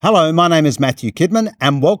Hello, my name is Matthew Kidman,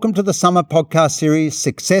 and welcome to the summer podcast series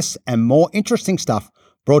Success and More Interesting Stuff,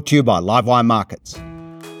 brought to you by Livewire Markets.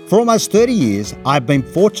 For almost 30 years, I've been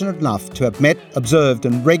fortunate enough to have met, observed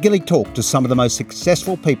and regularly talked to some of the most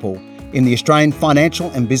successful people in the Australian financial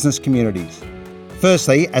and business communities.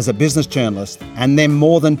 Firstly, as a business journalist, and then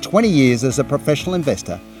more than 20 years as a professional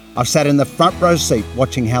investor, I've sat in the front row seat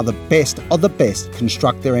watching how the best of the best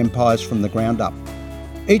construct their empires from the ground up.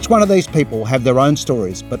 Each one of these people have their own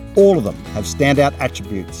stories, but all of them have standout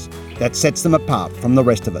attributes that sets them apart from the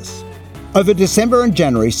rest of us. Over December and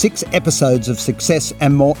January, 6 episodes of Success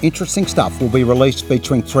and More Interesting Stuff will be released,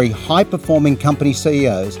 featuring 3 high-performing company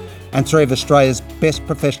CEOs and 3 of Australia's best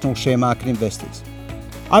professional share market investors.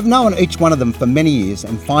 I've known each one of them for many years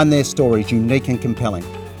and find their stories unique and compelling.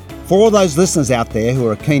 For all those listeners out there who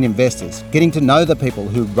are keen investors, getting to know the people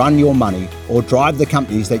who run your money or drive the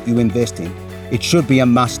companies that you invest in, it should be a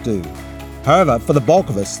must-do. However, for the bulk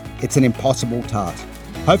of us, it's an impossible task.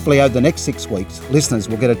 Hopefully over the next 6 weeks, listeners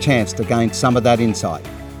will get a chance to gain some of that insight.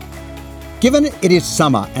 Given it is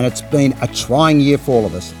summer and it's been a trying year for all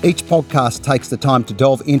of us, each podcast takes the time to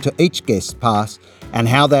delve into each guest's past and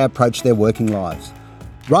how they approach their working lives.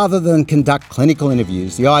 Rather than conduct clinical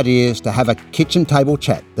interviews, the idea is to have a kitchen table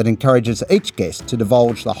chat that encourages each guest to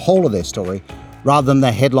divulge the whole of their story rather than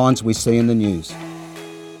the headlines we see in the news.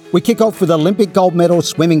 We kick off with Olympic gold medal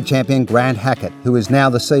swimming champion Grant Hackett, who is now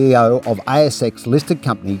the CEO of ASX-listed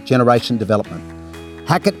company Generation Development.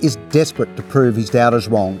 Hackett is desperate to prove his doubters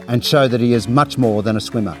wrong and show that he is much more than a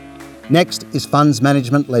swimmer. Next is funds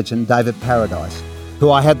management legend David Paradise,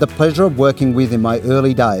 who I had the pleasure of working with in my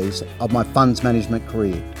early days of my funds management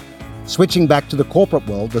career. Switching back to the corporate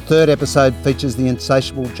world, the 3rd episode features the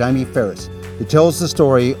insatiable Jamie Ferris, who tells the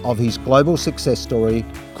story of his global success story,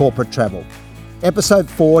 corporate travel. Episode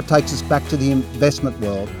 4 takes us back to the investment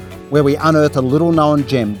world, where we unearth a little-known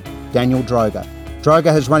gem, Daniel Droga. Droga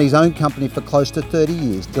has run his own company for close to 30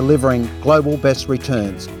 years, delivering global best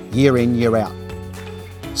returns year in, year out.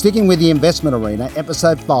 Sticking with the investment arena,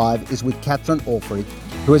 Episode 5 is with Catherine Orfrey,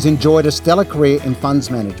 who has enjoyed a stellar career in funds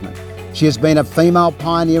management. She has been a female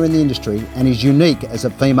pioneer in the industry and is unique as a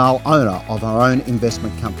female owner of her own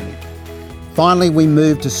investment company. Finally, we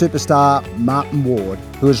move to superstar Martin Ward,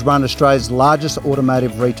 who has run Australia's largest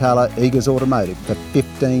automotive retailer, Eagers Automotive, for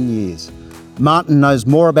 15 years. Martin knows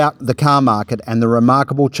more about the car market and the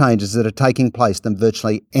remarkable changes that are taking place than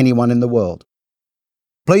virtually anyone in the world.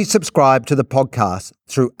 Please subscribe to the podcast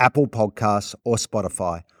through Apple Podcasts or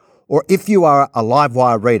Spotify. Or if you are a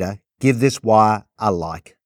Livewire reader, give this wire a like.